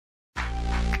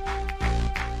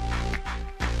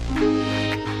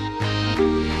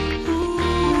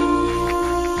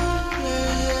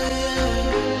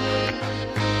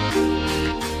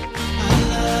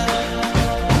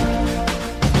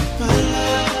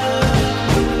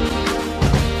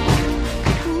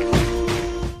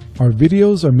Our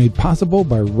videos are made possible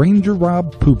by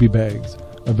Rangerrob Poopy Bags,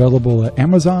 available at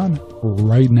Amazon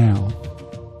right now.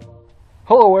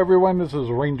 Hello everyone, this is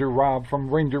Rangerrob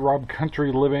from Rangerrob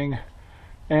Country Living,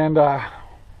 and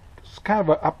this is kind of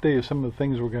an update of some of the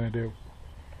things we're going to do.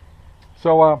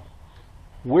 So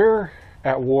we're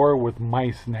at war with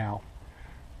mice now.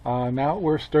 Now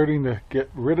we're starting to get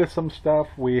rid of some stuff.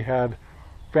 We had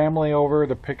family over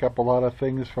to pick up a lot of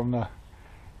things from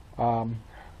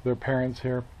their parents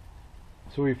here.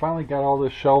 So we finally got all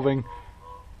this shelving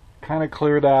kind of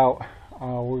cleared out.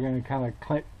 We're going to kind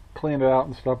of clean it out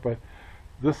and stuff, but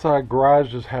this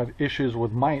garage has had issues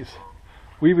with mice.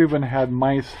 We've even had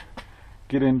mice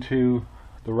get into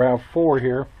the RAV4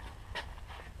 here,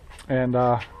 and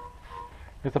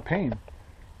it's a pain.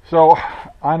 So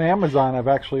on Amazon I've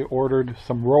actually ordered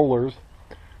some rollers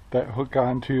that hook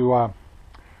onto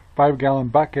 5-gallon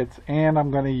buckets, and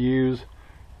I'm going to use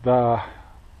the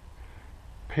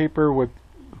paper with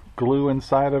glue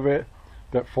inside of it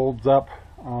that folds up.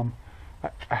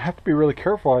 I have to be really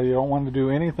careful. You don't want to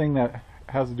do anything that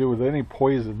has to do with any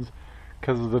poisons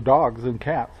because of the dogs and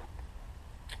cats.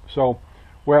 So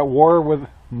we're at war with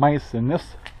mice in this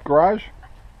garage,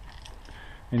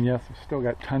 and yes, I've still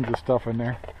got tons of stuff in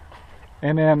there.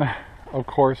 And then of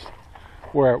course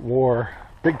we're at war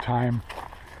big time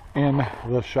in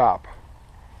the shop.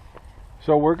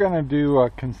 So we're going to do a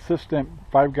consistent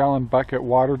 5-gallon bucket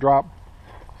water drop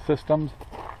systems,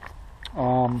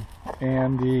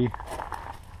 and the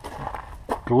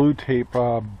glue tape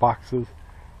boxes,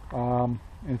 and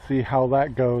see how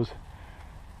that goes,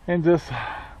 and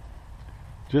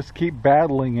just keep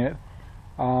battling it.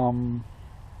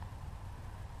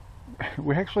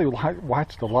 We actually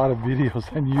watched a lot of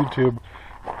videos on YouTube.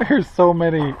 There's so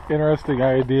many interesting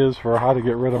ideas for how to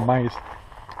get rid of mice,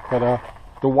 but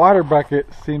the water bucket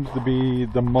seems to be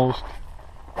the most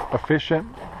efficient.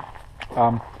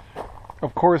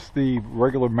 Of course, the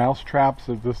regular mouse traps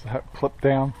that just clip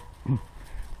down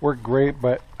work great,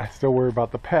 but I still worry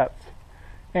about the pets,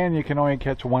 and you can only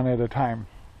catch one at a time.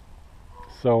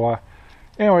 So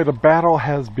anyway, the battle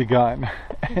has begun,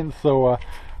 and so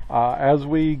as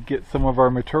we get some of our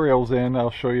materials in,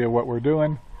 I'll show you what we're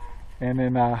doing, and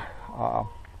then I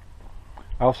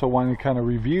also want to kind of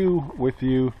review with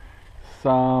you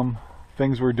some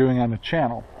things we're doing on the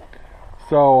channel.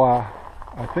 So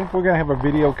I think we're going to have a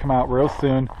video come out real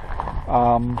soon.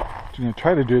 I'm going to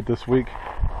try to do it this week,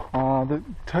 to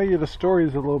tell you the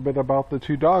stories a little bit about the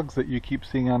two dogs that you keep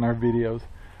seeing on our videos.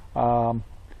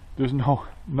 There's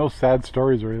no sad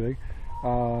stories or anything.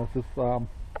 Just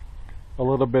a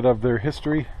little bit of their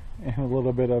history and a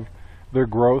little bit of their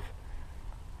growth,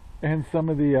 and some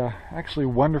of the actually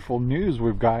wonderful news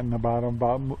we've gotten about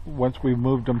them once we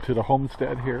moved them to the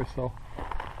homestead here. So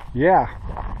yeah.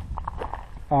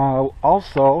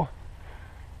 Also,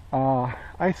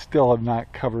 I still have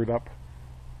not covered up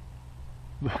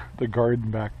the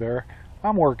garden back there.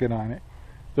 I'm working on it.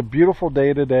 It's a beautiful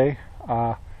day today.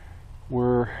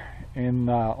 We're in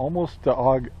almost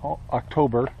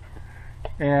October,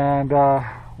 and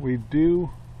we do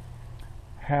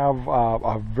have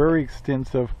a very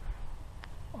extensive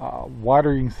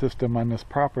watering system on this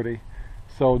property.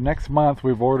 So next month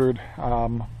we've ordered,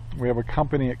 we have a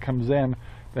company that comes in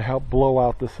to help blow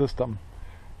out the system.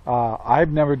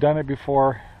 I've never done it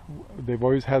before. They've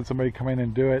always had somebody come in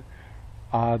and do it.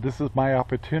 This is my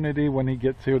opportunity when he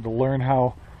gets here to learn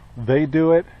how they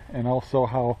do it, and also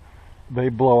how they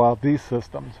blow out these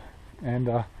systems.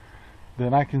 And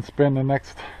then I can spend the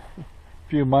next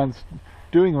few months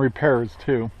doing repairs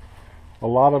too. A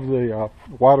lot of the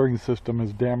watering system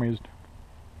is damaged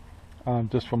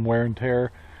just from wear and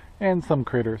tear and some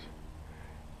critters.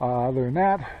 Other than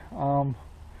that,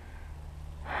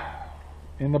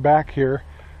 in the back here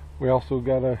we also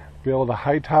got to build a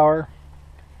high tower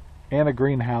and a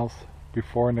greenhouse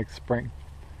before next spring.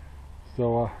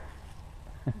 So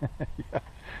yeah,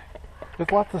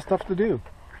 there's lots of stuff to do.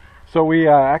 So we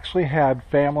actually had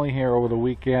family here over the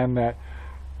weekend that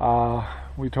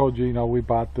we told you, we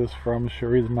bought this from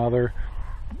Sherry's mother.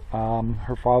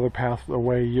 Her father passed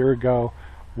away a year ago.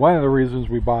 One of the reasons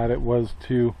we bought it was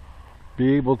to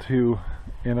be able to,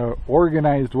 in an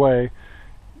organized way,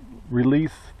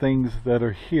 release things that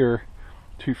are here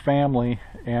to family,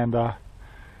 and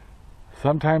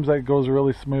sometimes that goes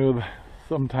really smooth,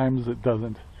 sometimes it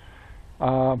doesn't.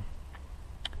 And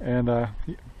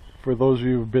for those of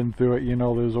you who've been through it,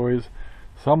 there's always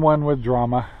someone with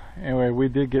drama. Anyway, we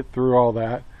did get through all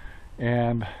that,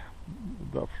 and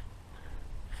the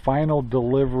final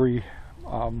delivery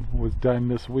was done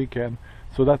this weekend,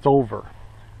 so that's over.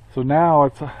 So now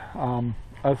it's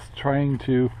us trying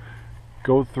to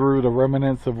go through the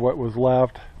remnants of what was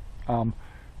left,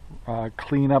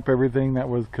 clean up everything that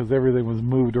was, because everything was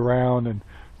moved around and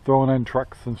thrown in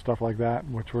trucks and stuff like that,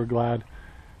 which we're glad.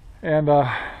 And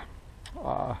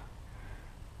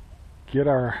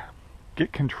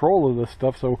get control of this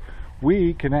stuff so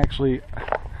we can actually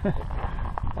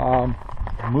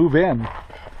move in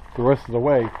the rest of the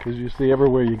way, because you see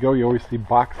everywhere you go you always see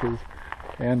boxes,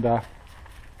 and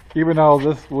even though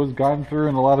this was gone through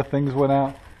and a lot of things went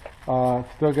out,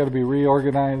 it's still got to be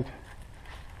reorganized.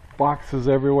 Boxes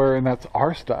everywhere, and that's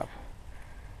our stuff.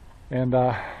 And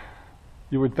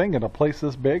you would think in a place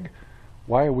this big,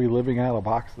 why are we living out of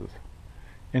boxes?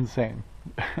 Insane.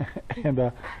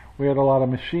 And we had a lot of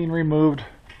machinery moved,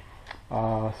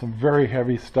 some very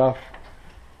heavy stuff.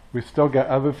 We still got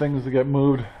other things to get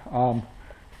moved.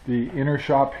 The inner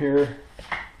shop here,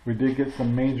 we did get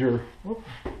some major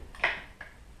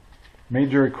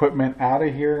equipment out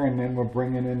of here, and then we're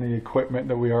bringing in the equipment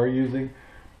that we are using.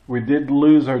 We did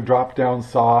lose our drop down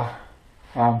saw.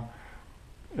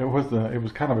 It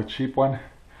was kind of a cheap one.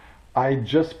 I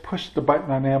just pushed the button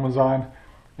on Amazon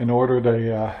and ordered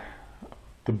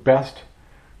the best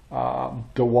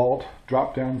DeWalt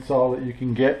drop down saw that you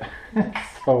can get.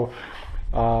 So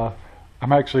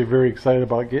I'm actually very excited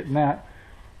about getting that.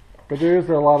 But there's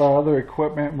a lot of other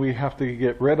equipment we have to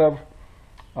get rid of,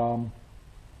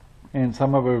 and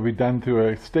some of it will be done through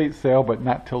a estate sale, but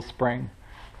not till spring.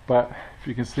 But if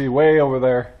you can see way over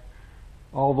there,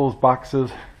 all those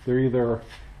boxes, they're either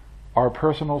our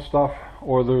personal stuff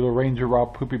or they're the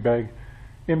Rangerrob poopy bag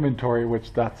inventory,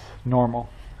 which that's normal.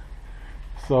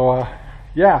 So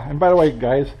yeah, and by the way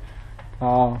guys,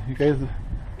 you guys,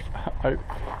 I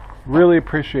really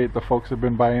appreciate the folks that have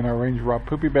been buying our Rangerrob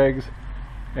poopy bags,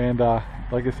 and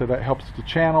like I said, that helps the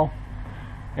channel,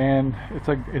 and it's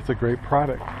a great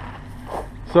product.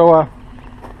 So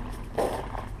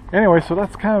anyway, so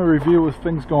that's kind of a review with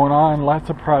things going on, lots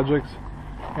of projects,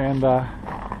 and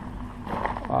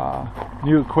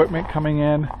new equipment coming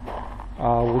in.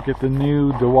 We'll get the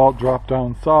new DeWalt drop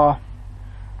down saw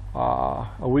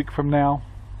a week from now,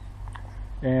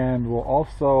 and we'll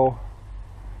also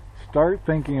start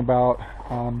thinking about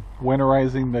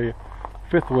winterizing the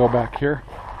fifth wheel back here.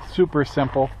 Super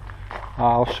simple.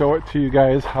 I'll show it to you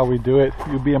guys how we do it.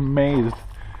 You'll be amazed.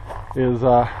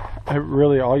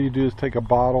 Really all you do is take a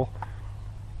bottle,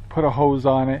 put a hose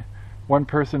on it, one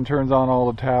person turns on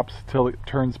all the taps till it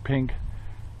turns pink,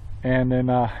 and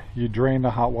then you drain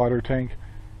the hot water tank.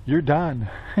 You're done.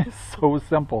 It's so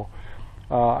simple.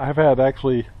 I've had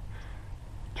actually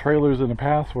trailers in the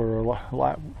past were a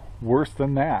lot worse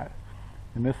than that,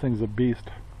 and this thing's a beast.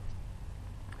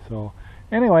 So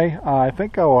anyway, I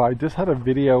think I just had a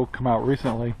video come out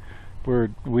recently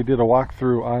where we did a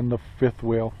walkthrough on the fifth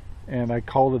wheel, and I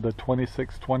called it a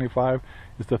 2625.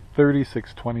 It's a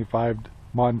 3625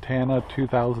 Montana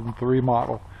 2003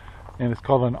 model, and it's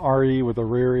called an RE with a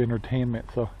rear entertainment.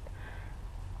 So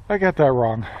I got that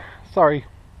wrong, sorry.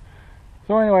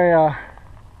 So anyway,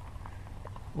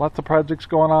 lots of projects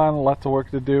going on, lots of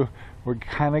work to do. We're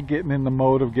kind of getting in the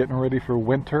mode of getting ready for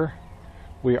winter.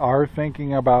 We are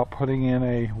thinking about putting in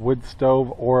a wood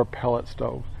stove or a pellet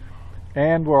stove,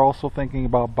 and we're also thinking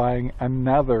about buying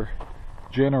another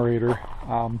generator,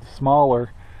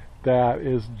 smaller, that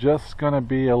is just going to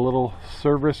be a little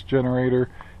service generator,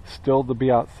 still to be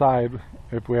outside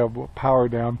if we have power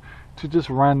down, to just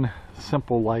run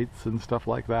simple lights and stuff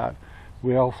like that.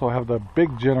 We also have the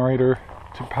big generator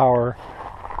to power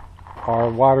our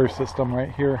water system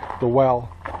right here, the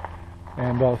well.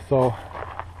 And so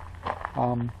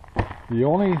the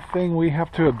only thing we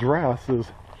have to address is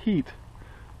heat.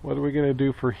 What are we going to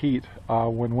do for heat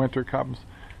when winter comes?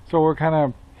 So we're kind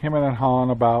of hemming and hawing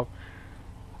about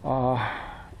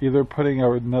either putting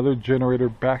another generator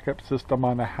backup system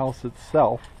on the house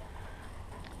itself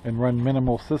and run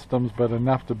minimal systems, but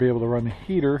enough to be able to run a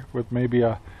heater with maybe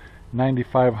a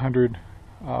 9500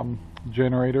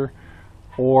 generator,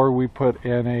 or we put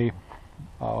in a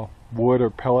wood or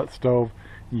pellet stove.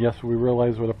 Yes, we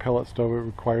realize with a pellet stove it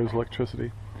requires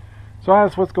electricity. So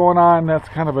that's what's going on. That's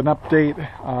kind of an update.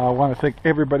 I want to thank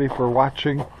everybody for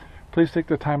watching. Please take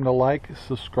the time to like,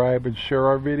 subscribe, and share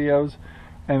our videos.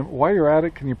 And while you're at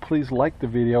it, can you please like the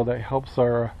video? That helps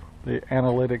the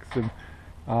analytics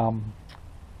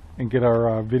and get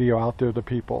our video out there to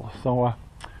people. So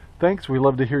thanks. We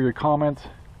love to hear your comments.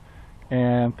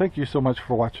 And thank you so much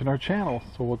for watching our channel.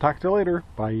 So we'll talk to you later.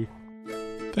 Bye.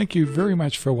 Thank you very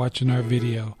much for watching our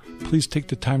video. Please take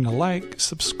the time to like,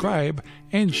 subscribe,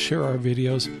 and share our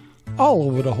videos all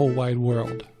over the whole wide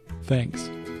world. Thanks.